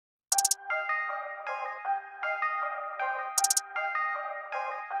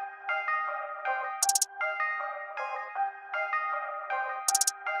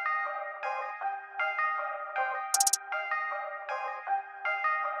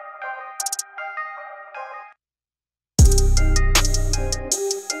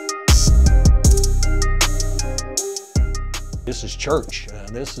This is church.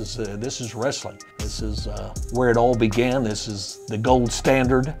 This is wrestling. This is where it all began. This is the gold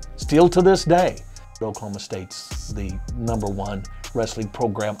standard. Still to this day, Oklahoma State's the #1 wrestling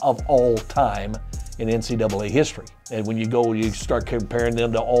program of all time in NCAA history. And when you start comparing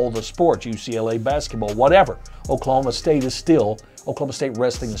them to all the sports, UCLA basketball, whatever, Oklahoma State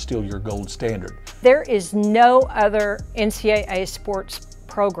wrestling is still your gold standard. There is no other NCAA sports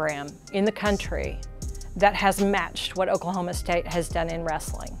program in the country that has matched what Oklahoma State has done in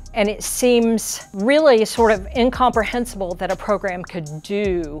wrestling. And it seems really sort of incomprehensible that a program could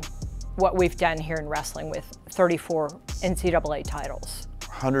do what we've done here in wrestling with 34 NCAA titles.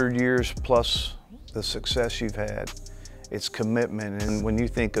 100 years plus the success you've had, it's commitment. And when you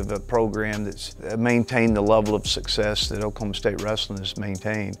think of a program that's maintained the level of success that Oklahoma State wrestling has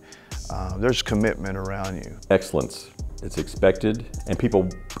maintained, there's commitment around you. Excellence. It's expected, and people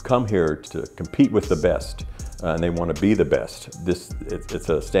come here to compete with the best, and they want to be the best. It's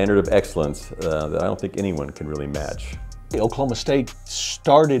a standard of excellence that I don't think anyone can really match. Oklahoma State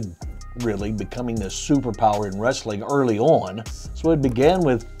started really becoming the superpower in wrestling early on, so it began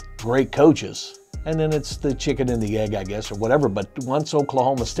with great coaches. And then it's the chicken and the egg, I guess, or whatever. But once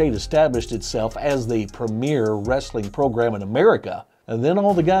Oklahoma State established itself as the premier wrestling program in America, and then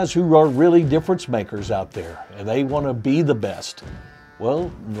all the guys who are really difference makers out there, and they want to be the best. Well,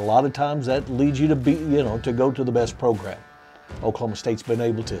 a lot of times that leads you to to go to the best program. Oklahoma State's been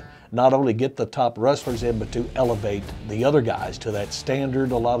able to not only get the top wrestlers in, but to elevate the other guys to that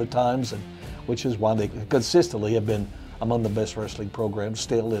standard a lot of times, and which is why they consistently have been among the best wrestling programs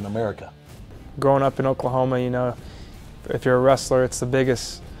still in America. Growing up in Oklahoma, if you're a wrestler, it's the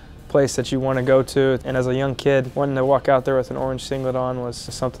biggest place that you want to go to. And as a young kid, wanting to walk out there with an orange singlet on was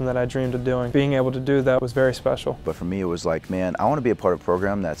something that I dreamed of doing. Being able to do that was very special. But for me, it was like, man, I want to be a part of a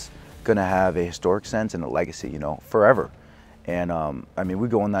program that's going to have a historic sense and a legacy, forever. And I mean, we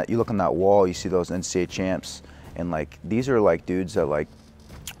go on that, you look on that wall, you see those NCAA champs, and like, these are like dudes that like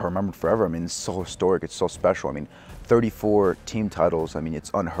are remembered forever. I mean, it's so historic, it's so special. I mean, 34 team titles, I mean,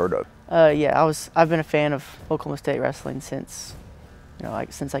 it's unheard of. Yeah, I've been a fan of Oklahoma State wrestling since,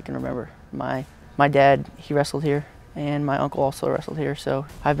 since I can remember. My dad, he wrestled here, and my uncle also wrestled here. So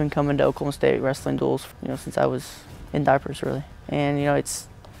I've been coming to Oklahoma State wrestling duels, since I was in diapers, really. And it's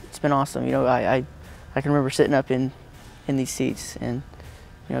been awesome. I can remember sitting up in these seats and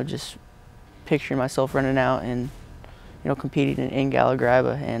just picturing myself running out and competing in Gallagher,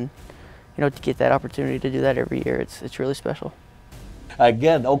 and to get that opportunity to do that every year, it's really special.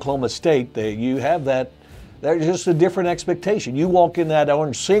 Again, Oklahoma State, you have that, there's just a different expectation. You walk in that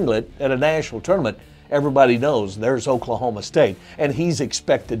orange singlet at a national tournament, everybody knows there's Oklahoma State, and he's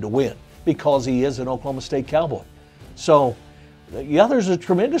expected to win because he is an Oklahoma State Cowboy. So, yeah, there's a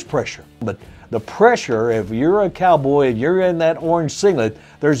tremendous pressure, but the pressure, if you're a Cowboy and you're in that orange singlet,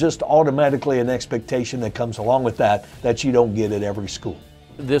 there's just automatically an expectation that comes along with that you don't get at every school.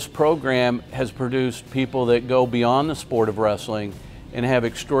 This program has produced people that go beyond the sport of wrestling and have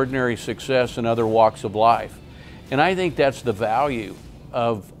extraordinary success in other walks of life. And I think that's the value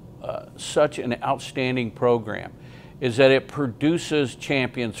of such an outstanding program, is that it produces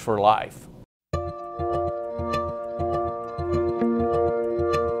champions for life.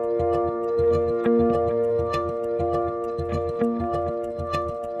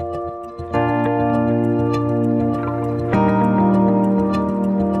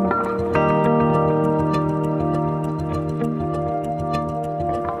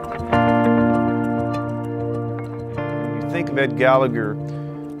 Think of Ed Gallagher,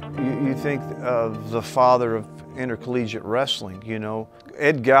 you think of the father of intercollegiate wrestling,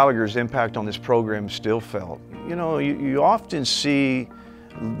 Ed Gallagher's impact on this program is still felt. You often see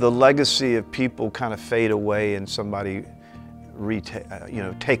the legacy of people kind of fade away and somebody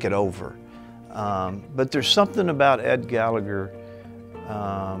take it over. But there's something about Ed Gallagher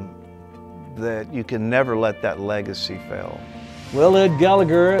that you can never let that legacy fail. Well, Ed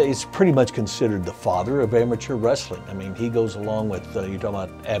Gallagher is pretty much considered the father of amateur wrestling. I mean, he goes along with, you're talking about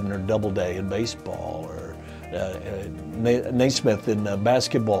Abner Doubleday in baseball, or Naismith in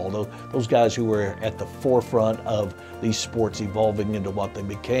basketball, those guys who were at the forefront of these sports evolving into what they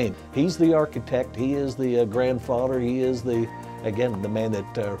became. He's the architect, he is the grandfather, he is the man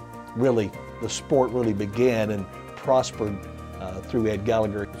that the sport really began and prospered through Ed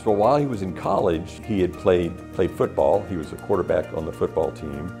Gallagher. So while he was in college, he had played football. He was a quarterback on the football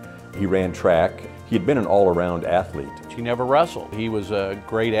team. He ran track. He had been an all-around athlete. He never wrestled. He was a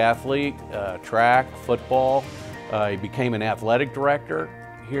great athlete, track, football. He became an athletic director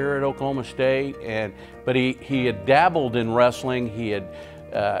here at Oklahoma State, but he had dabbled in wrestling.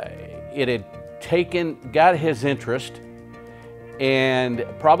 It had got his interest, And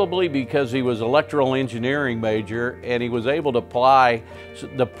probably because he was electrical engineering major and he was able to apply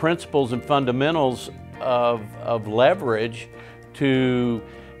the principles and fundamentals of leverage to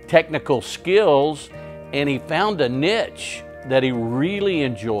technical skills, and he found a niche that he really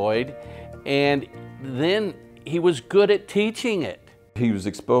enjoyed, and then he was good at teaching it. He was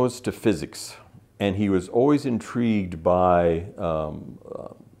exposed to physics, and he was always intrigued by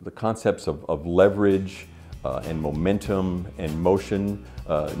the concepts of leverage and momentum and motion.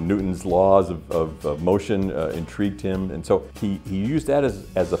 Newton's laws of motion intrigued him, and so he used that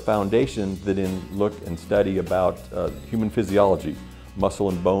as a foundation that then look and study about human physiology, muscle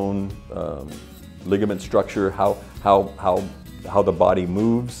and bone, ligament structure, how the body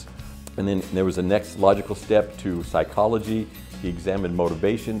moves. And then there was a next logical step to psychology. He examined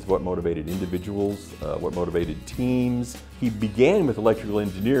motivations, what motivated individuals, what motivated teams. He began with electrical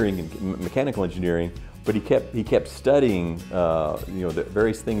engineering and mechanical engineering, but he kept studying the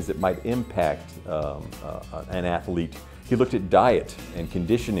various things that might impact an athlete. He looked at diet and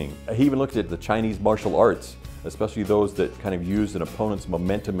conditioning. He even looked at the Chinese martial arts, especially those that kind of used an opponent's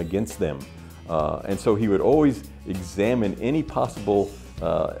momentum against them. And so he would always examine any possible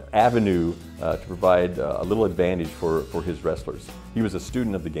avenue to provide a little advantage for his wrestlers. He was a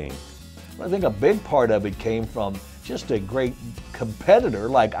student of the game. I think a big part of it came from just a great competitor.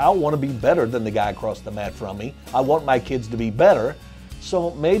 Like, I want to be better than the guy across the mat from me. I want my kids to be better.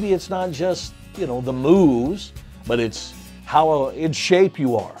 So maybe it's not just, the moves, but it's how in shape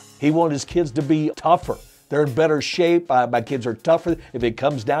you are. He wanted his kids to be tougher. They're in better shape. My kids are tougher. If it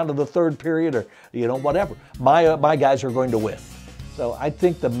comes down to the third period or, whatever, my guys are going to win. So I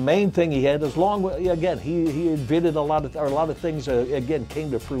think the main thing he had, again, he invented a lot of things, again,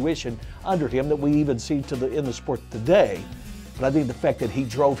 came to fruition under him that we even see in the sport today. But I think the fact that he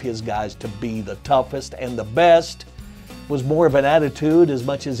drove his guys to be the toughest and the best was more of an attitude as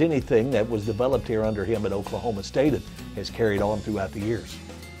much as anything that was developed here under him at Oklahoma State and has carried on throughout the years.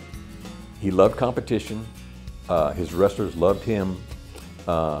 He loved competition. His wrestlers loved him.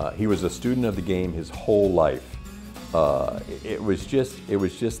 He was a student of the game his whole life. It was just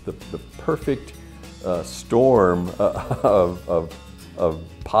the perfect storm of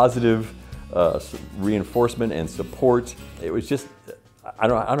positive reinforcement and support. It was just, I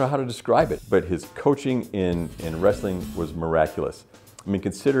don't know how to describe it, but his coaching in wrestling was miraculous. I mean,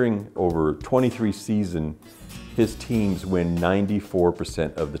 considering over 23 seasons, his teams win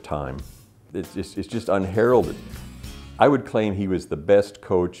 94% of the time. It's just unheralded. I would claim he was the best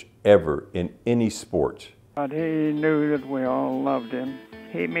coach ever in any sport. But he knew that we all loved him.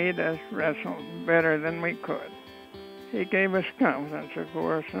 He made us wrestle better than we could. He gave us confidence, of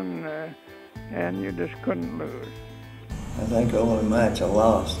course, and you just couldn't lose. I think the only match I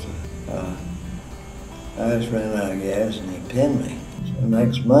lost, I just ran out of gas and he pinned me. So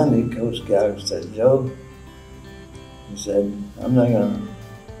next Monday, Coach Gallagher said, "Joe," he said,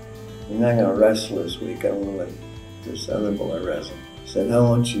 you're not gonna wrestle this week. I'm gonna let this other boy wrestle. He said, "I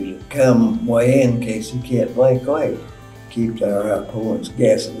want you to come weigh in case you can't make weight. Keep our opponents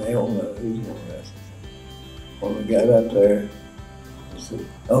guessing. They don't know who's gonna wrestle." When we got up there, I said,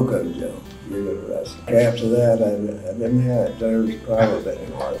 "Okay, Joe, you're gonna wrestle." After that, I didn't have nerves probably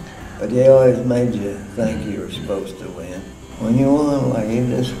anymore. But they always made you think you were supposed to win. When you won, like, you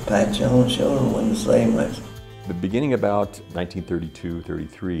just pat you on the shoulder and win the same race. The beginning about 1932,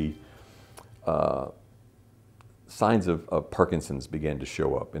 33, signs of Parkinson's began to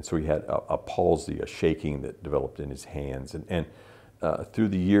show up, and so he had a palsy, a shaking that developed in his hands, and through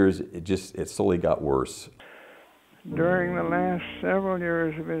the years, it slowly got worse. During the last several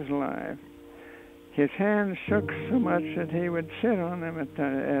years of his life, his hands shook so much that he would sit on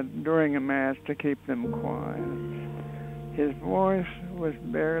them during a match to keep them quiet. His voice was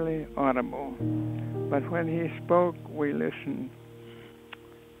barely audible, but when he spoke, we listened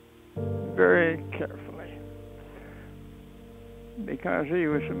very carefully, because he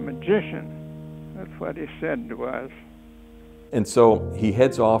was a magician. That's what he said to us. And so he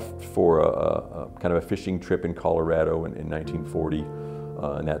heads off for a kind of a fishing trip in Colorado in 1940,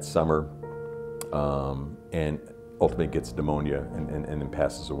 in that summer, and ultimately gets pneumonia and then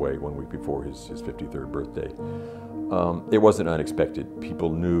passes away 1 week before his 53rd birthday. It wasn't unexpected.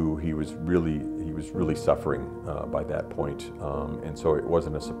 People knew he was really suffering by that point, and so it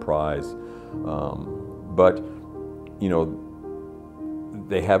wasn't a surprise. But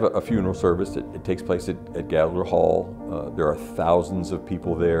they have a funeral service. It takes place at Gallagher Hall. There are thousands of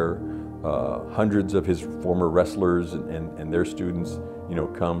people there. Hundreds of his former wrestlers and their students,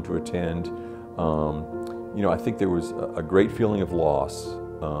 come to attend. I think there was a great feeling of loss,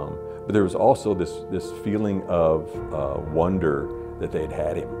 But there was also this feeling of wonder that they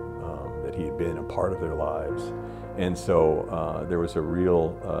had him, that he had been a part of their lives. And so there was a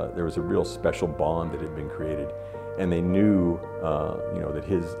real special bond that had been created, and they knew, that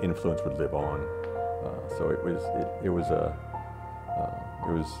his influence would live on. So it was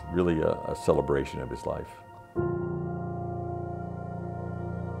really a celebration of his life.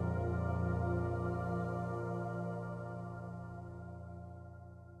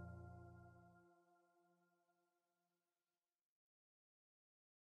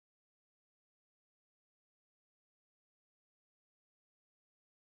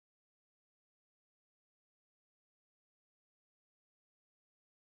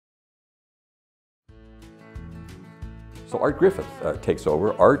 So Art Griffith takes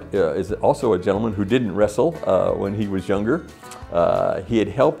over. Art is also a gentleman who didn't wrestle when he was younger. He had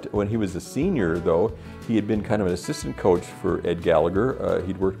helped when he was a senior, though. He had been kind of an assistant coach for Ed Gallagher.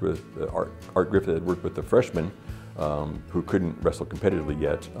 He'd worked with, Art Griffith had worked with the freshmen who couldn't wrestle competitively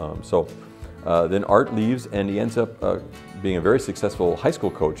yet. Then Art leaves, and he ends up being a very successful high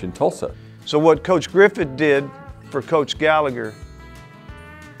school coach in Tulsa. So what Coach Griffith did for Coach Gallagher,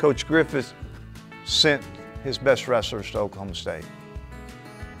 Coach Griffith sent his best wrestlers to Oklahoma State.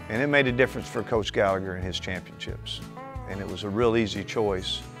 And it made a difference for Coach Gallagher and his championships. And it was a real easy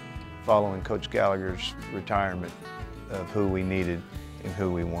choice following Coach Gallagher's retirement of who we needed and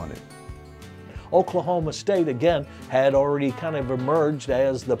who we wanted. Oklahoma State, again, had already kind of emerged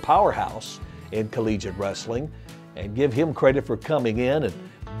as the powerhouse in collegiate wrestling, and give him credit for coming in and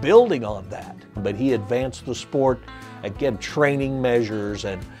building on that. But he advanced the sport, again, training measures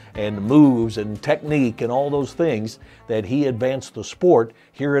and moves and technique and all those things, that he advanced the sport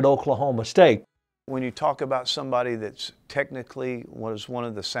here at Oklahoma State. When you talk about somebody that's technically was one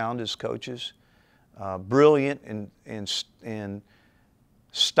of the soundest coaches, brilliant in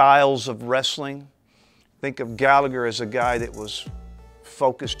styles of wrestling, think of Gallagher as a guy that was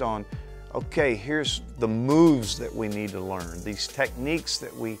focused on, okay, here's the moves that we need to learn, these techniques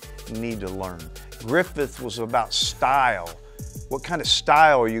that we need to learn. Griffith was about style. What kind of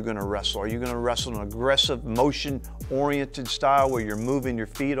style are you going to wrestle? Are you going to wrestle an aggressive, motion-oriented style where you're moving your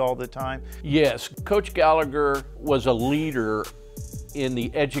feet all the time? Yes, Coach Gallagher was a leader in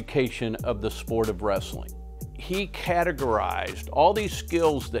the education of the sport of wrestling. He categorized all these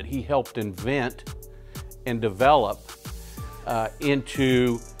skills that he helped invent and develop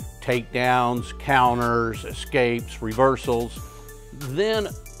into takedowns, counters, escapes, reversals. Then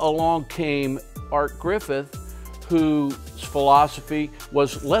along came Art Griffith, whose philosophy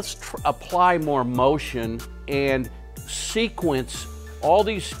was, let's apply more motion and sequence all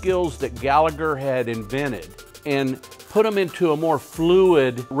these skills that Gallagher had invented and put them into a more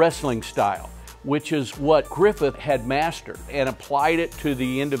fluid wrestling style, which is what Griffith had mastered, and applied it to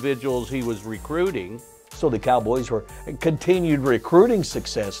the individuals he was recruiting. So the Cowboys were continued recruiting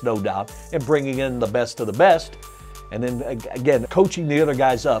success, no doubt, and bringing in the best of the best, and then again coaching the other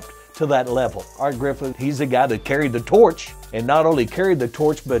guys up to that level. Art Griffith, he's the guy that carried the torch, and not only carried the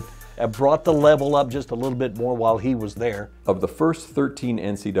torch, but brought the level up just a little bit more while he was there. Of the first 13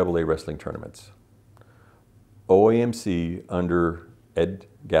 NCAA wrestling tournaments, OAMC under Ed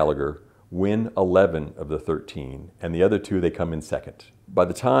Gallagher win 11 of the 13, and the other 2, they come in second. By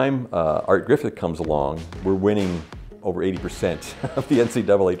the time Art Griffith comes along, we're winning over 80% of the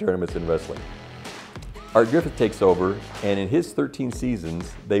NCAA tournaments in wrestling. Art Griffith takes over, and in his 13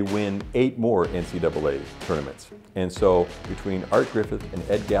 seasons, they win 8 more NCAA tournaments. And so between Art Griffith and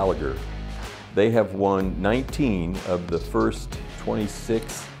Ed Gallagher, they have won 19 of the first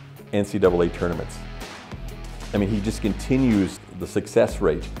 26 NCAA tournaments. I mean, he just continues the success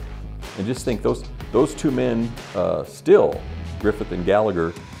rate. And just think, those 2 men still, Griffith and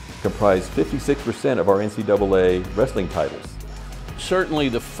Gallagher, comprise 56% of our NCAA wrestling titles. Certainly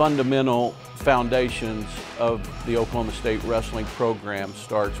the fundamental foundations of the Oklahoma State wrestling program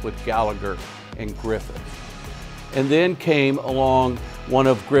starts with Gallagher and Griffith. And then came along one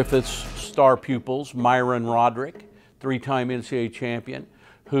of Griffith's star pupils, Myron Roderick, 3-time NCAA champion,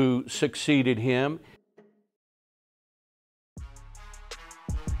 who succeeded him.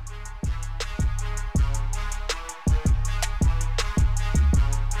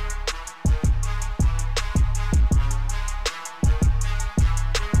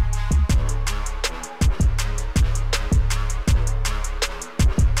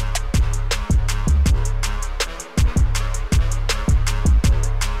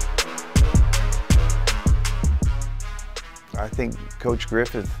 I think Coach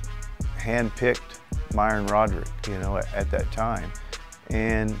Griffith handpicked Myron Roderick, at that time.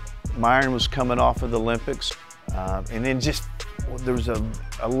 And Myron was coming off of the Olympics, and then just there was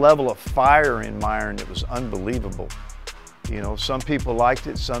a level of fire in Myron that was unbelievable. You know, some people liked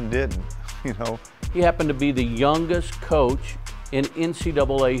it, some didn't, you know. He happened to be the youngest coach in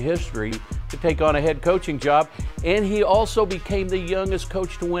NCAA history to take on a head coaching job, and he also became the youngest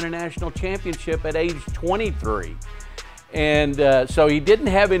coach to win a national championship at age 23. And so he didn't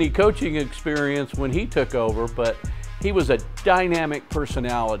have any coaching experience when he took over, but he was a dynamic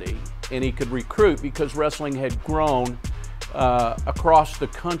personality, and he could recruit because wrestling had grown across the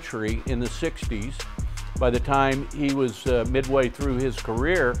country in the 60s. By the time he was midway through his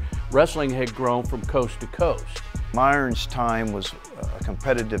career, wrestling had grown from coast to coast. Myron's time was a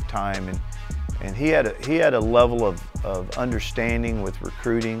competitive time, and he had a level of understanding with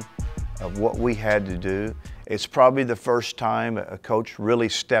recruiting of what we had to do. It's probably the first time a coach really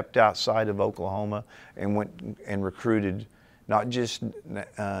stepped outside of Oklahoma and went and recruited not just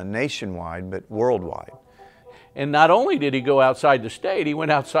nationwide, but worldwide. And not only did he go outside the state, he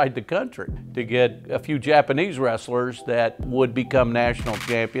went outside the country to get a few Japanese wrestlers that would become national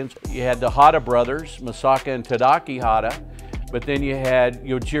champions. You had the Hata brothers, Masaka and Tadaki Hata, but then you had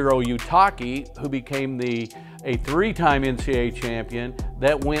Yojiro Yutaki, who became a three-time NCAA champion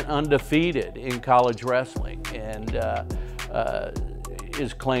that went undefeated in college wrestling and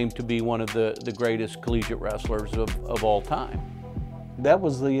is claimed to be one of the greatest collegiate wrestlers of all time. That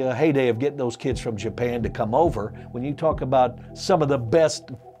was the heyday of getting those kids from Japan to come over. When you talk about some of the best,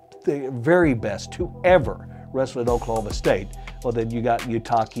 the very best to ever wrestle at Oklahoma State, well then you got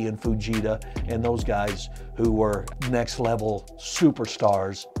Yutaki and Fujita and those guys who were next level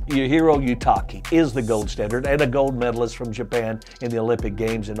superstars. Yujiro Yutaki is the gold standard and a gold medalist from Japan in the Olympic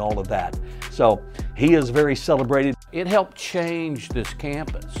Games and all of that. So he is very celebrated. It helped change this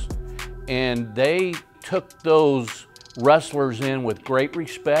campus, and they took those wrestlers in with great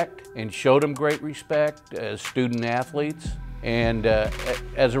respect and showed them great respect as student athletes. And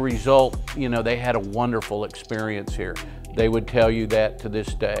as a result, you know, they had a wonderful experience here. They would tell you that to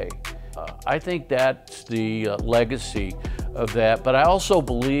this day. I think that's the legacy of that. But I also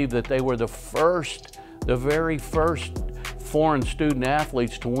believe that they were the very first foreign student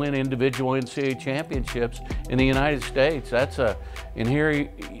athletes to win individual NCAA championships in the United States. And here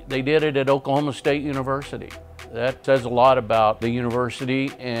they did it at Oklahoma State University. That says a lot about the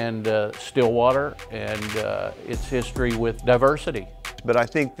university and Stillwater and its history with diversity. But I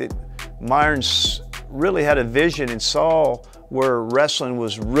think that Myron's really had a vision and saw where wrestling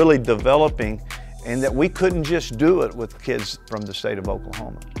was really developing, and that we couldn't just do it with kids from the state of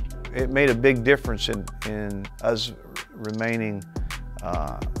Oklahoma. It made a big difference in us remaining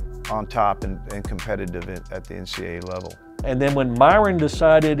on top and competitive at the NCAA level. And then when Myron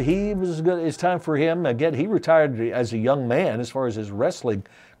decided it's time for him, again, he retired as a young man as far as his wrestling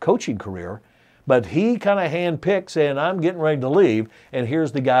coaching career, but he kind of handpicked saying, I'm getting ready to leave, and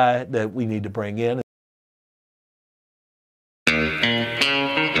here's the guy that we need to bring in.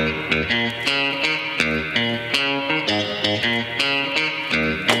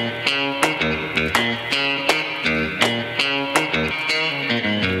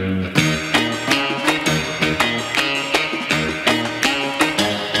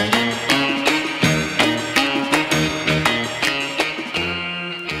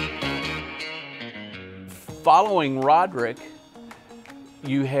 Following Roderick,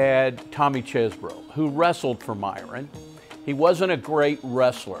 you had Tommy Chesbrough, who wrestled for Myron. He wasn't a great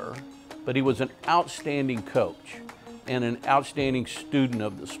wrestler, but he was an outstanding coach and an outstanding student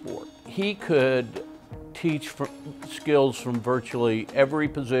of the sport. He could teach skills from virtually every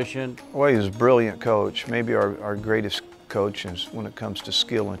position. Well, he was a brilliant coach, maybe our greatest coach when it comes to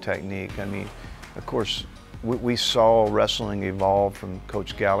skill and technique. I mean, of course, we saw wrestling evolve from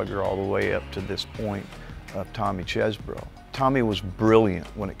Coach Gallagher all the way up to this point of Tommy Chesbrough. Tommy was brilliant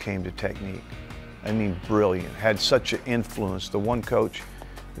when it came to technique. I mean, brilliant, had such an influence. The one coach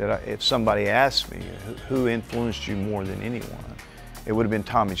that if somebody asked me, who influenced you more than anyone, it would have been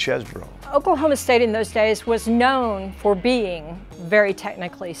Tommy Chesbrough. Oklahoma State in those days was known for being very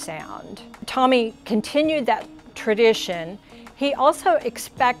technically sound. Tommy continued that tradition. He also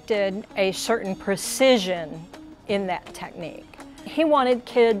expected a certain precision in that technique. He wanted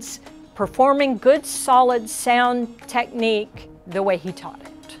kids performing good, solid, sound technique the way he taught it.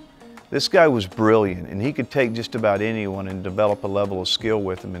 This guy was brilliant, and he could take just about anyone and develop a level of skill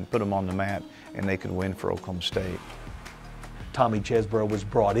with them and put them on the mat, and they could win for Oklahoma State. Tommy Chesbrough was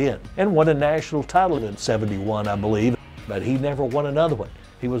brought in and won a national title in '71, I believe, but he never won another one.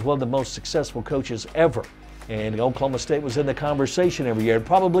 He was one of the most successful coaches ever And Oklahoma State was in the conversation every year. It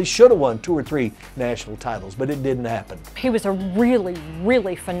probably should have won 2 or 3 national titles, but it didn't happen. He was a really,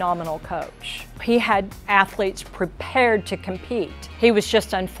 really phenomenal coach. He had athletes prepared to compete. He was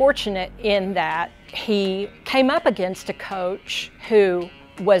just unfortunate in that he came up against a coach who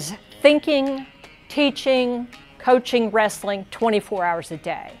was thinking, teaching, coaching wrestling 24 hours a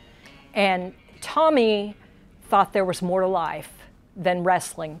day. And Tommy thought there was more to life than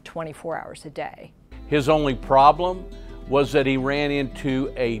wrestling 24 hours a day. His only problem was that he ran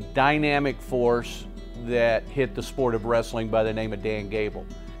into a dynamic force that hit the sport of wrestling by the name of Dan Gable.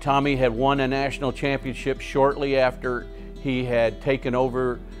 Tommy had won a national championship shortly after he had taken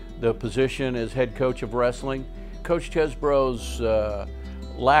over the position as head coach of wrestling. Coach Chesbrough's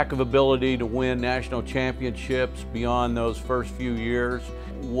lack of ability to win national championships beyond those first few years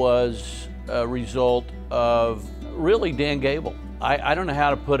was a result of really Dan Gable. I don't know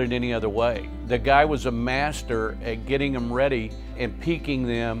how to put it any other way. The guy was a master at getting them ready and peaking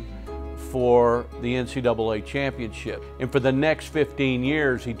them for the NCAA championship. And for the next 15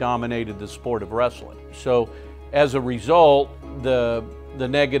 years, he dominated the sport of wrestling. So as a result, the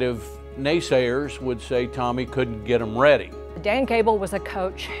negative naysayers would say Tommy couldn't get them ready. Dan Gable was a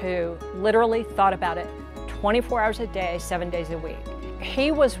coach who literally thought about it 24 hours a day, 7 days a week. He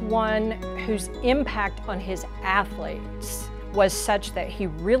was one whose impact on his athletes was such that he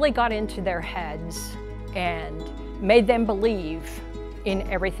really got into their heads and made them believe in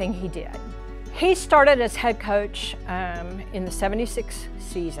everything he did. He started as head coach in the '76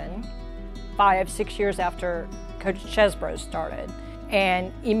 season, 6 years after Coach Chesbrough started,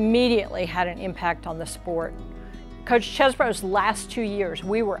 and immediately had an impact on the sport. Coach Chesbrough's last 2 years,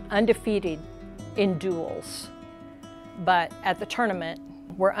 we were undefeated in duels, but at the tournament,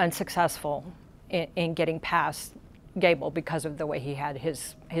 we're unsuccessful in getting past Gable because of the way he had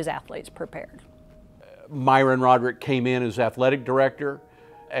his athletes prepared. Myron Roderick came in as athletic director,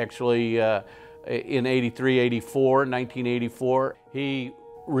 actually in 1984. He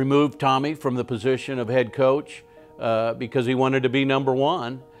removed Tommy from the position of head coach because he wanted to be number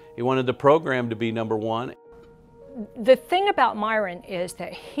one. He wanted the program to be number one. The thing about Myron is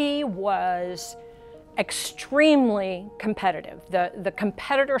that he was extremely competitive, the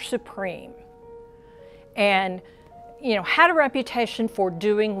competitor supreme, and had a reputation for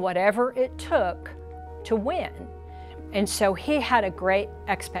doing whatever it took to win. And so he had a great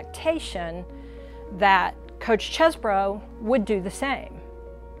expectation that Coach Chesbrough would do the same.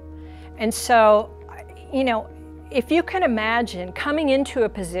 And so, if you can imagine coming into a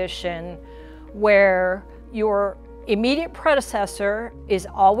position where your immediate predecessor is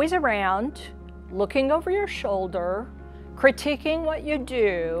always around, looking over your shoulder, critiquing what you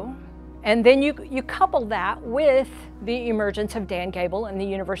do, and then you couple that with the emergence of Dan Gable and the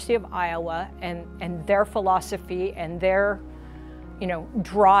University of Iowa and their philosophy and their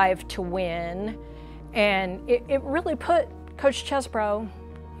drive to win. And it really put Coach Chesbrough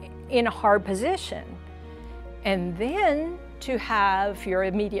in a hard position. And then to have your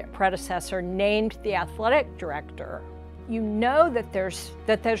immediate predecessor named the athletic director, you know that there's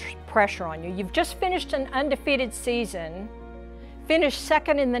pressure on you. You've just finished an undefeated season, finished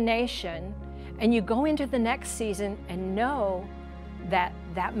second in the nation, and you go into the next season and know that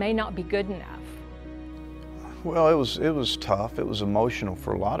that may not be good enough. Well, it was tough. It was emotional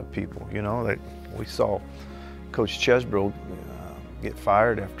for a lot of people. That we saw Coach Chesbrough get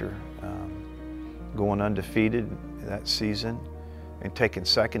fired after going undefeated that season and taking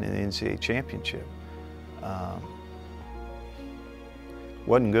second in the NCAA championship.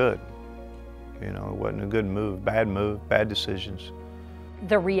 Wasn't good. It wasn't a good move, bad decisions.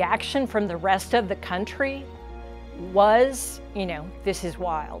 The reaction from the rest of the country was, this is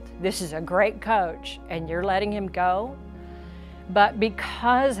wild. This is a great coach and you're letting him go. But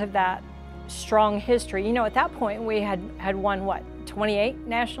because of that strong history, at that point we had won, 28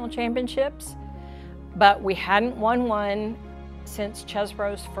 national championships? But we hadn't won one since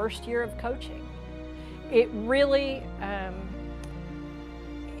Chesbrough's first year of coaching. It really,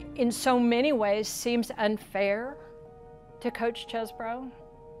 in so many ways, seems unfair to Coach Chesbrough,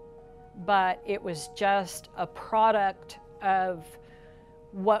 but it was just a product of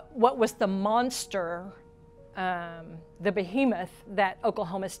what was the monster, the behemoth that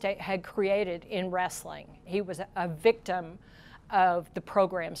Oklahoma State had created in wrestling. He was a victim of the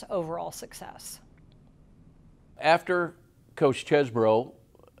program's overall success. After Coach Chesbrough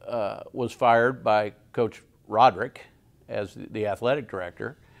was fired by Coach Roderick as the athletic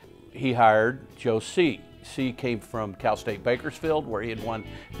director, he hired Joe C. C came from Cal State Bakersfield, where he had won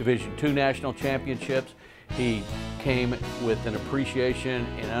Division II national championships. He came with an appreciation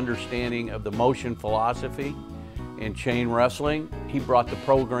and understanding of the motion philosophy in chain wrestling. He brought the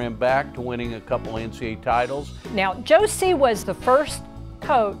program back to winning a couple NCAA titles. Now, Joe C. was the first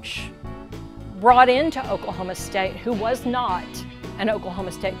coach brought into Oklahoma State who was not an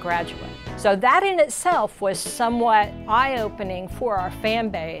Oklahoma State graduate. So that in itself was somewhat eye-opening for our fan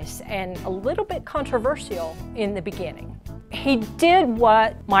base and a little bit controversial in the beginning. He did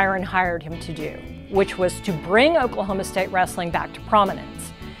what Myron hired him to do, which was to bring Oklahoma State wrestling back to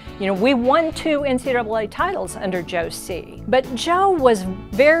prominence. You know, we won 2 NCAA titles under Joe C. But Joe was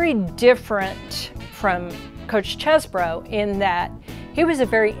very different from Coach Chesbro in that he was a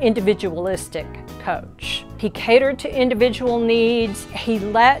very individualistic coach. He catered to individual needs. He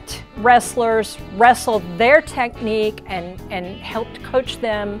let wrestlers wrestle their technique and helped coach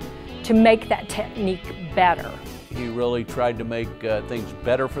them to make that technique better. He really tried to make things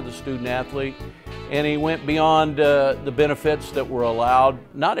better for the student athlete, and he went beyond the benefits that were allowed,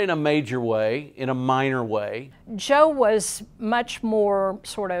 not in a major way, in a minor way. Joe was much more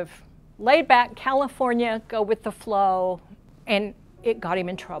sort of laid back, California, go with the flow, and it got him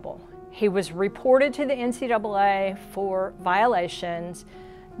in trouble. He was reported to the NCAA for violations.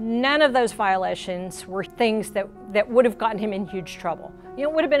 None of those violations were things that would have gotten him in huge trouble. You know,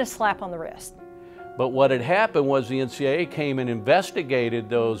 it would have been a slap on the wrist. But what had happened was the NCAA came and investigated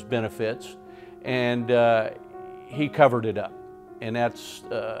those benefits, and he covered it up. And that's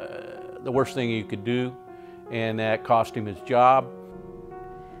the worst thing you could do, and that cost him his job.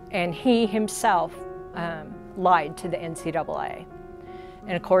 And he himself lied to the NCAA.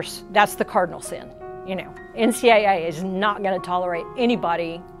 And of course, that's the cardinal sin. You know, NCAA is not going to tolerate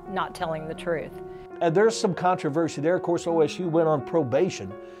anybody not telling the truth. There's some controversy there. Of course, OSU went on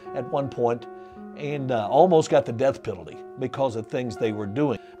probation at one point and almost got the death penalty because of things they were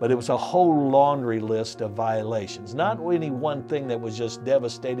doing. But it was a whole laundry list of violations. Not any one thing that was just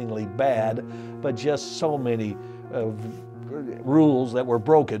devastatingly bad, but just so many rules that were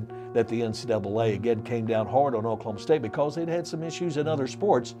broken that the NCAA again came down hard on Oklahoma State because they'd had some issues in other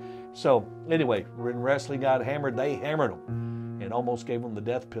sports. So anyway, when wrestling got hammered, they hammered them and almost gave them the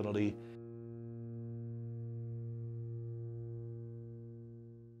death penalty.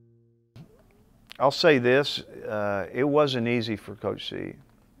 I'll say this, it wasn't easy for Coach C.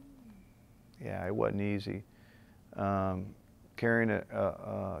 Yeah, it wasn't easy. Carrying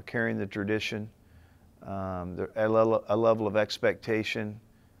the tradition, a level of expectation.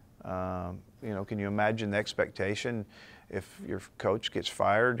 You know, can you imagine the expectation if your coach gets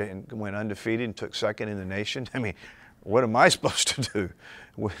fired and went undefeated and took second in the nation? I mean, what am I supposed to do?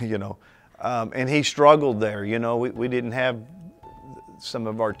 You know, and he struggled there. You know, we didn't have some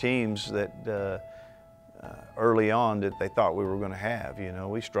of our teams that early on that they thought we were going to have. You know,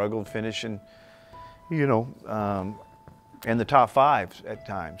 we struggled finishing, you know, in the top 5 at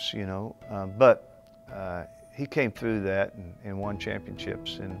times. You know, but he came through that and won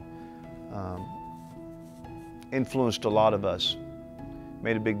championships and influenced a lot of us,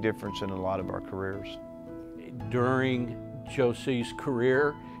 made a big difference in a lot of our careers. During Joe C's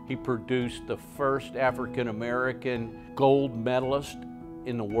career, he produced the first African-American gold medalist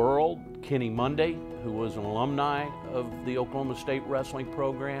in the world, Kenny Monday, who was an alumni of the Oklahoma State wrestling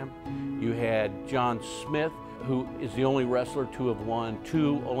program. You had John Smith, who is the only wrestler to have won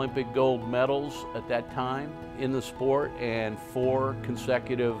 2 Olympic gold medals at that time in the sport and 4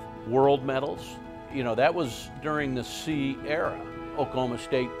 consecutive world medals. You know, that was during the C era. Oklahoma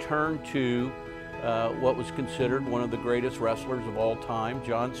State turned to what was considered one of the greatest wrestlers of all time,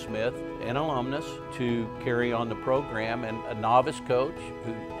 John Smith, an alumnus, to carry on the program, and a novice coach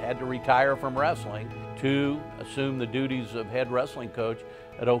who had to retire from wrestling to assume the duties of head wrestling coach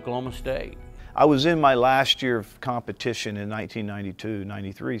at Oklahoma State. I was in my last year of competition in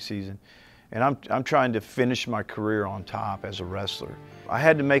 1992-93 season, and I'm trying to finish my career on top as a wrestler. I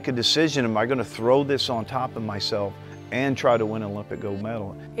had to make a decision, am I going to throw this on top of myself and try to win an Olympic gold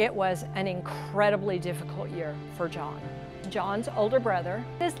medal? It was an incredibly difficult year for John. John's older brother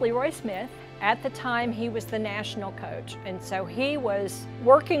is Leroy Smith. At the time, he was the national coach, and so he was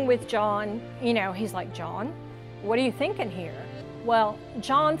working with John. You know, he's like, John, what are you thinking here? Well,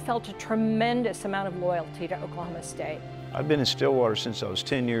 John felt a tremendous amount of loyalty to Oklahoma State. I've been in Stillwater since I was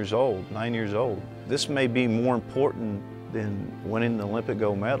 10 years old, 9 years old. This may be more important than winning the Olympic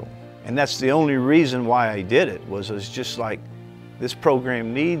gold medal. And that's the only reason why I did it, was it's just like, this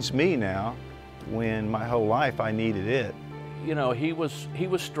program needs me now when my whole life I needed it. You know, he was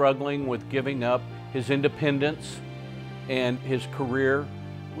struggling with giving up his independence and his career.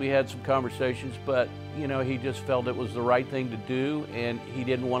 We had some conversations, but You know, he just felt it was the right thing to do, and he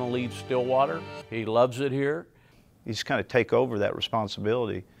didn't want to leave Stillwater. He loves it here. You just kind of take over that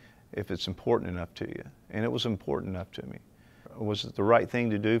responsibility if it's important enough to you. And it was important enough to me. Was it the right thing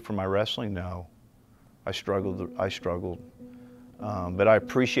to do for my wrestling? No. I struggled. But I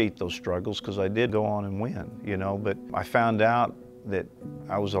appreciate those struggles because I did go on and win, you know, but I found out that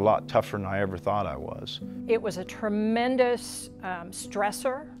I was a lot tougher than I ever thought I was. It was a tremendous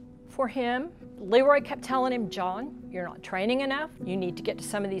stressor for him. Leroy kept telling him, John, you're not training enough. You need to get to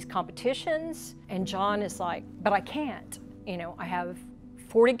some of these competitions. And John is like, but I can't. You know, I have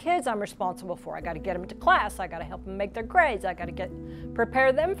 40 kids I'm responsible for. I got to get them to class. I got to help them make their grades. I got to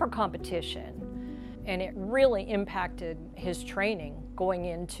prepare them for competition. And it really impacted his training going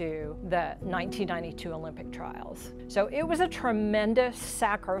into the 1992 Olympic trials. So it was a tremendous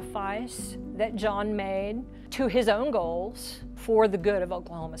sacrifice that John made to his own goals for the good of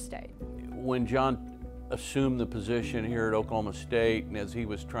Oklahoma State. When John assumed the position here at Oklahoma State, and as he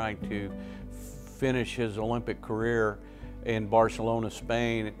was trying to finish his Olympic career in Barcelona,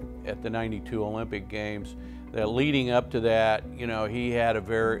 Spain at the 92 Olympic Games, that leading up to that, you know, he had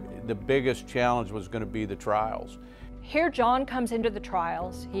the biggest challenge was going to be the trials. Here John comes into the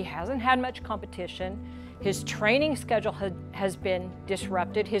trials. He hasn't had much competition. His training schedule has been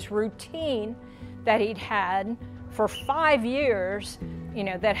disrupted. His routine that he'd had for 5 years, you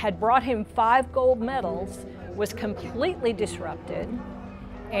know, that had brought him 5 gold medals was completely disrupted.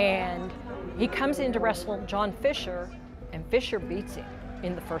 And he comes in to wrestle John Fisher, and Fisher beats him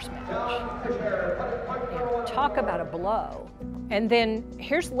in the first match. You know, talk about a blow. And then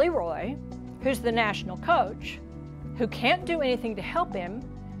here's Leroy, who's the national coach, who can't do anything to help him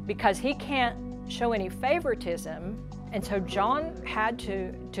because he can't show any favoritism. And so John had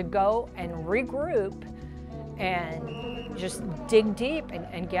to go and regroup and just dig deep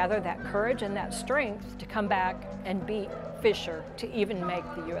and gather that courage and that strength to come back and beat Fisher to even make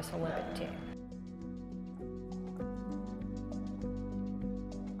the U.S. Olympic team.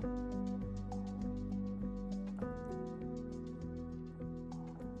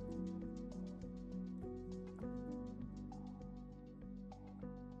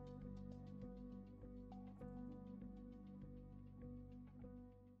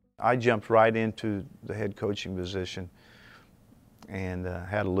 I jumped right into the head coaching position and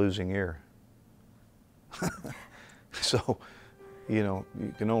had a losing year. So, you know,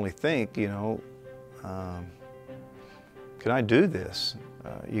 you can only think, you know, can I do this?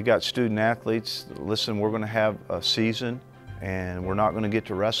 You got student athletes, listen, we're going to have a season and we're not going to get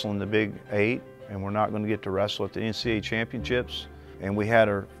to wrestle in the Big 8 and we're not going to get to wrestle at the NCAA championships. And we had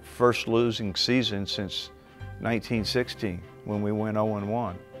our first losing season since 1916 when we went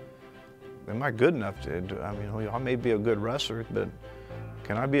 0-1. Am I good enough to, I mean, I may be a good wrestler, but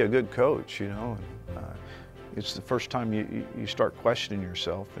can I be a good coach, you know? It's the first time you start questioning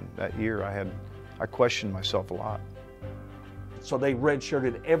yourself, and that year I questioned myself a lot. So they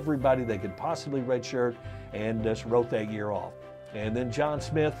redshirted everybody they could possibly redshirt and just wrote that year off. And then John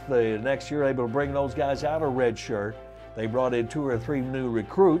Smith, the next year, able to bring those guys out of redshirt. They brought in 2 or 3 new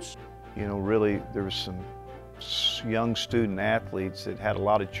recruits. You know, really, there was some young student athletes that had a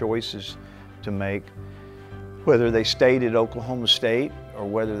lot of choices to make, whether they stayed at Oklahoma State or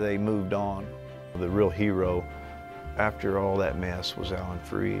whether they moved on. The real hero after all that mess was Alan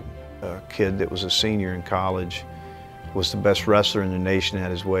Freed, a kid that was a senior in college, was the best wrestler in the nation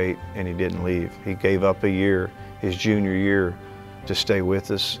at his weight, and he didn't leave. He gave up a year, his junior year, to stay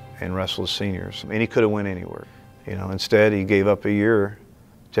with us and wrestle as seniors. And he could have went anywhere. You know, instead he gave up a year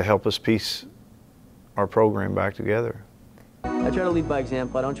to help us piece our program back together. I try to lead by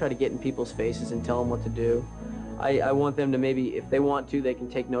example. I don't try to get in people's faces and tell them what to do. I want them to maybe, if they want to, they can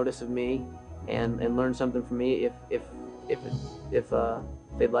take notice of me and learn something from me if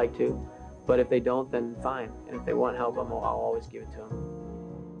they'd like to. But if they don't, then fine. And if they want help, I'll always give it to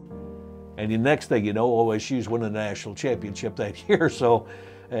them. And the next thing you know, OSU's winning the national championship that year. So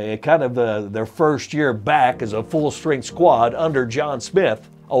kind of their first year back as a full-strength squad under John Smith,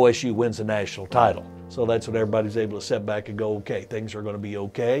 OSU wins the national title. So that's when everybody's able to sit back and go, okay, things are going to be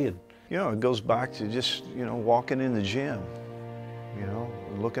okay. And you know, it goes back to just, you know, walking in the gym, you know,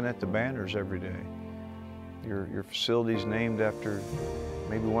 looking at the banners every day. Your facility's named after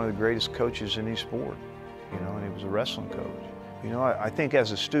maybe one of the greatest coaches in any sport, you know, and he was a wrestling coach. You know, I think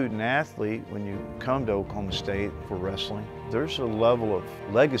as a student athlete, when you come to Oklahoma State for wrestling, there's a level of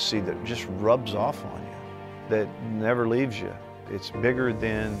legacy that just rubs off on you, that never leaves you. It's bigger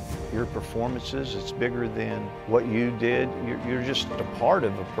than your performances. It's bigger than what you did. You're just a part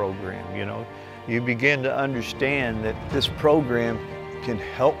of a program, you know. You begin to understand that this program can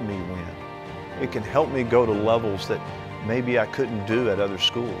help me win. It can help me go to levels that maybe I couldn't do at other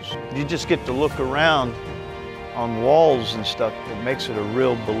schools. You just get to look around on walls and stuff. It makes it a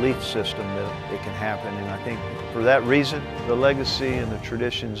real belief system that it can happen. And I think for that reason, the legacy and the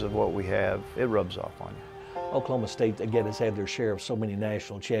traditions of what we have, it rubs off on you. Oklahoma State, again, has had their share of so many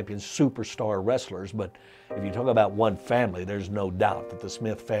national champions, superstar wrestlers, but if you talk about one family, there's no doubt that the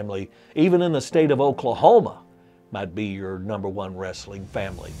Smith family, even in the state of Oklahoma, might be your #1 wrestling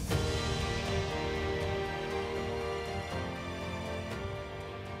family.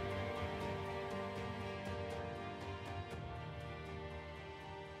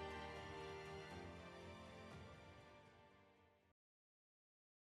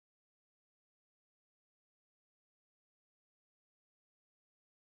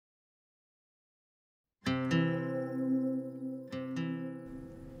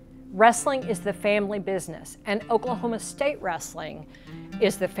 Wrestling is the family business, and Oklahoma State wrestling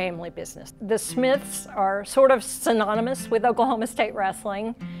is the family business. The Smiths are sort of synonymous with Oklahoma State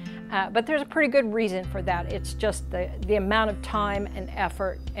wrestling, but there's a pretty good reason for that. It's just the amount of time and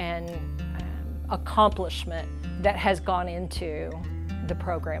effort and accomplishment that has gone into the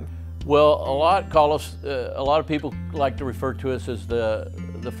program. Well, a lot of people like to refer to us as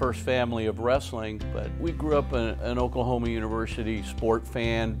the first family of wrestling, but we grew up an Oklahoma University sport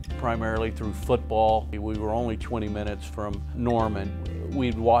fan primarily through football. We were only 20 minutes from Norman.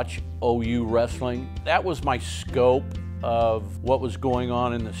 We'd watch OU wrestling. That was my scope of what was going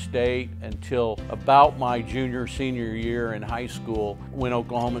on in the state until about my senior year in high school when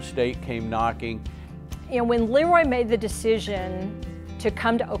Oklahoma State came knocking. You know, when Leroy made the decision to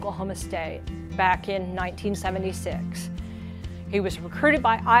come to Oklahoma State back in 1976. He was recruited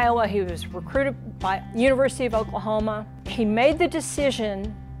by Iowa, he was recruited by University of Oklahoma. He made the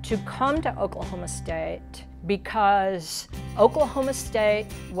decision to come to Oklahoma State because Oklahoma State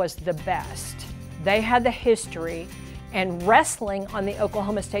was the best. They had the history, and wrestling on the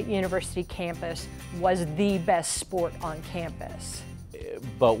Oklahoma State University campus was the best sport on campus.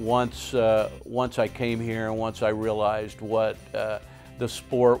 But once I came here and once I realized what the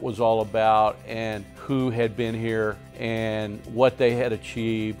sport was all about and who had been here and what they had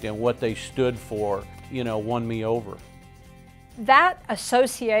achieved and what they stood for, you know, won me over. That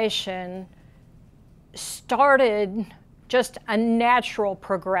association started just a natural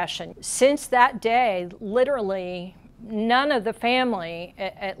progression. Since that day, literally, none of the family,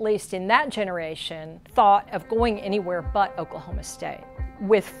 at least in that generation, thought of going anywhere but Oklahoma State.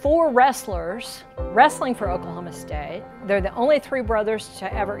 With 4 wrestlers wrestling for Oklahoma State, they're the only 3 brothers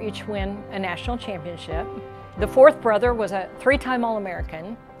to ever each win a national championship. The 4th brother was a 3-time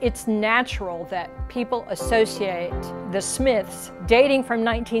All-American. It's natural that people associate the Smiths dating from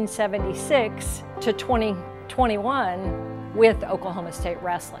 1976 to 2021 with Oklahoma State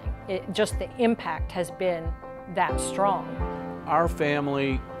wrestling. Just the impact has been that strong. Our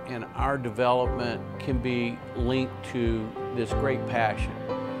family and our development can be linked to this great passion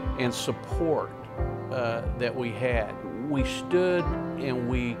and support that we had. We stood and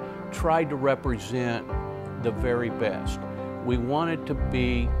we tried to represent the very best. We wanted to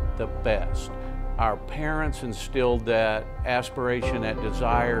be the best. Our parents instilled that aspiration, that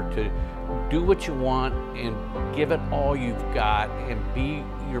desire to do what you want and give it all you've got and be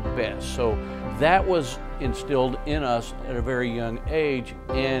your best. So that was instilled in us at a very young age.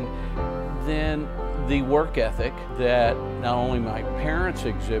 And then the work ethic that not only my parents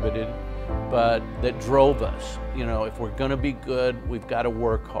exhibited, but that drove us. You know, if we're gonna be good, we've got to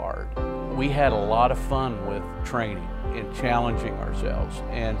work hard. We had a lot of fun with training and challenging ourselves.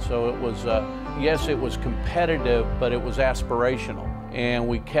 And so it was, yes, it was competitive, but it was aspirational. And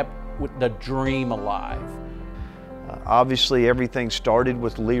we kept the dream alive. Obviously, everything started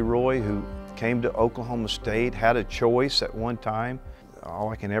with Leroy, who came to Oklahoma State, had a choice at one time. All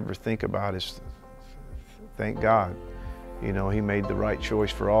I can ever think about is, thank God, you know, he made the right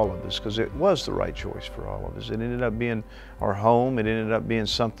choice for all of us, because it was the right choice for all of us. It ended up being our home. It ended up being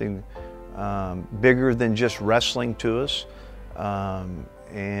something bigger than just wrestling to us.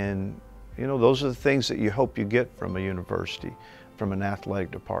 And, you know, those are the things that you hope you get from a university, from an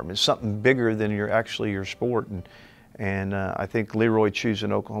athletic department. It's something bigger than your sport. And I think Leroy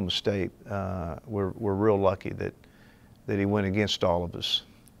choosing Oklahoma State, we're real lucky that he went against all of us.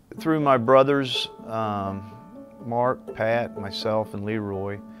 Through my brothers, Mark, Pat, myself, and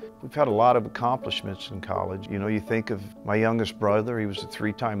Leroy, we've had a lot of accomplishments in college. You know, you think of my youngest brother, he was a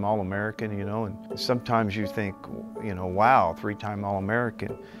 3-time All-American, you know, and sometimes you think, you know, wow, 3-time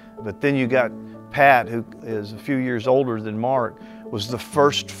All-American. But then you got Pat, who is a few years older than Mark, was the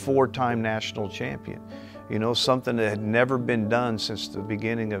first 4-time national champion. You know, something that had never been done since the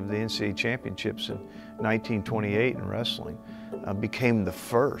beginning of the NCAA championships in 1928 in wrestling, became the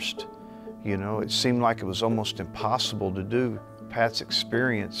first. You know, it seemed like it was almost impossible to do. Pat's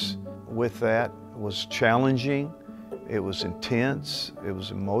experience with that was challenging, it was intense, it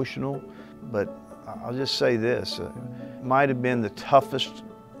was emotional, but I'll just say this, might have been the toughest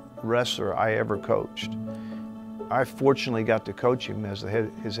wrestler I ever coached. I fortunately got to coach him as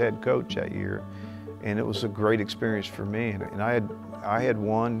his head coach that year, and it was a great experience for me. And I had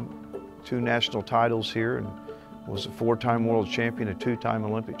won 2 national titles here and was a 4-time world champion, a 2-time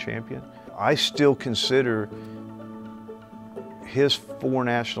Olympic champion. I still consider his 4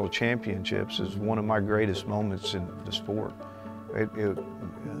 national championships as one of my greatest moments in the sport.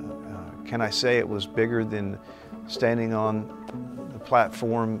 Can I say it was bigger than standing on the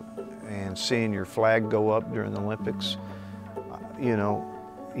platform and seeing your flag go up during the Olympics? You know,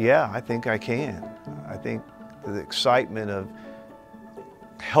 yeah, I think I can. I think the excitement of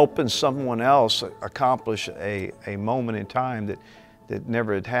helping someone else accomplish a moment in time that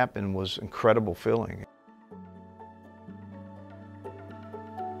never had happened was an incredible feeling.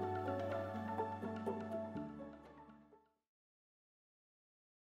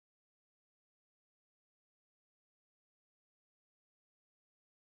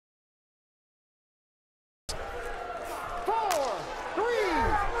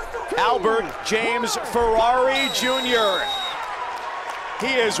 Albert James Ferrari Jr.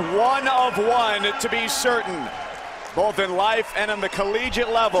 He is one of one, to be certain, both in life and on the collegiate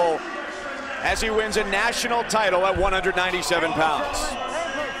level, as he wins a national title at 197 pounds.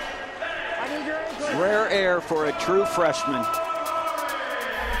 Rare air for a true freshman.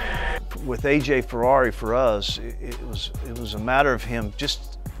 With AJ Ferrari, for us, it was a matter of him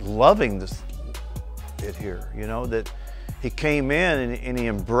just loving it here, you know, that he came in and he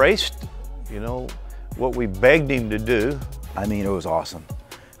embraced, you know, what we begged him to do. I mean, it was awesome.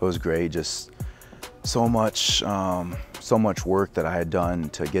 It was great. Just so much work that I had done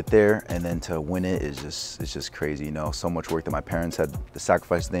to get there, and then to win it is it's just crazy. You know, so much work that my parents had, the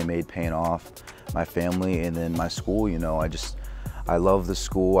sacrifices they made paying off, my family, and then my school. You know, I love the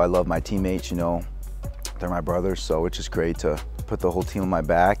school. I love my teammates. You know, they're my brothers. So it's just great to put the whole team on my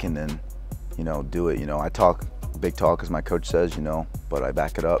back and then, you know, do it. You know, I talk big talk, as my coach says, you know, but I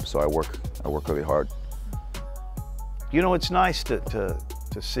back it up, so I work really hard. You know, it's nice to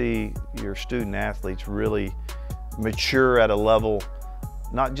see your student athletes really mature at a level,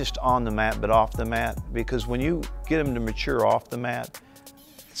 not just on the mat, but off the mat, because when you get them to mature off the mat,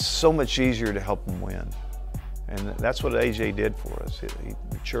 it's so much easier to help them win. And that's what AJ did for us. He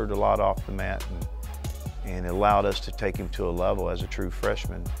matured a lot off the mat, and it allowed us to take him to a level as a true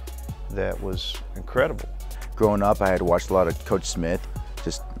freshman that was incredible. Growing up, I had watched a lot of Coach Smith,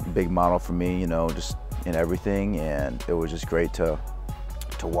 just a big model for me, you know, just in everything, and it was just great to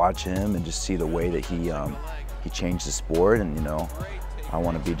watch him and just see the way that he changed the sport. And you know, I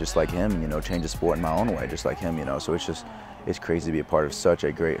want to be just like him, you know, change the sport in my own way, just like him, you know. So it's crazy to be a part of such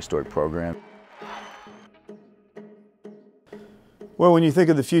a great historic program. Well, when you think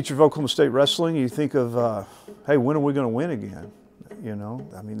of the future of Oklahoma State wrestling, you think of, hey, when are we going to win again? You know,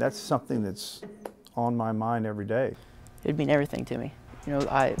 I mean, that's something that's on my mind every day. It'd mean everything to me. You know,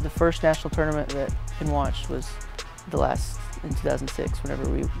 the first national tournament that I watched was the last in 2006, whenever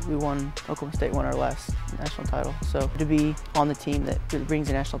we won, Oklahoma State won our last national title. So to be on the team that brings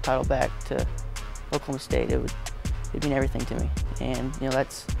the national title back to Oklahoma State, it'd mean everything to me. And you know,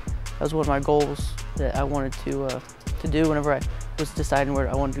 that was one of my goals that I wanted to do whenever I was deciding where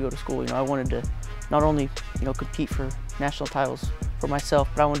I wanted to go to school. You know, I wanted to not only, you know, compete for national titles for myself,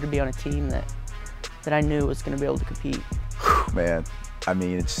 but I wanted to be on a team that I knew was going to be able to compete. Man, I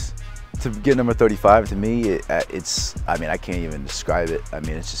mean, to get number 35 to me, I mean, I can't even describe it. I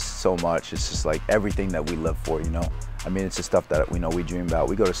mean, it's just so much. It's just like everything that we live for, you know. I mean, it's the stuff that we know we dream about.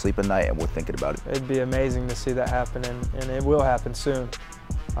 We go to sleep at night and we're thinking about it. It'd be amazing to see that happen, and it will happen soon.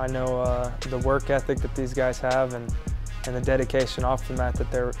 I know the work ethic that these guys have and the dedication off the mat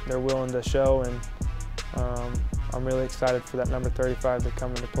that they're willing to show, and I'm really excited for that number 35 to come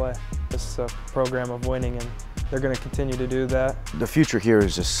into play. This is a program of winning, and they're going to continue to do that. The future here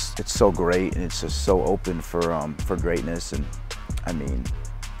is just, it's so great, and it's just so open for greatness. And I mean,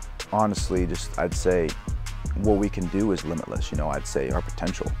 honestly, I'd say what we can do is limitless. You know, I'd say our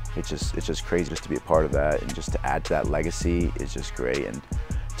potential. It's just crazy just to be a part of that, and just to add to that legacy is just great. And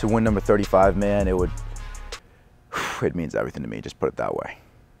to win number 35, man, it means everything to me, just put it that way.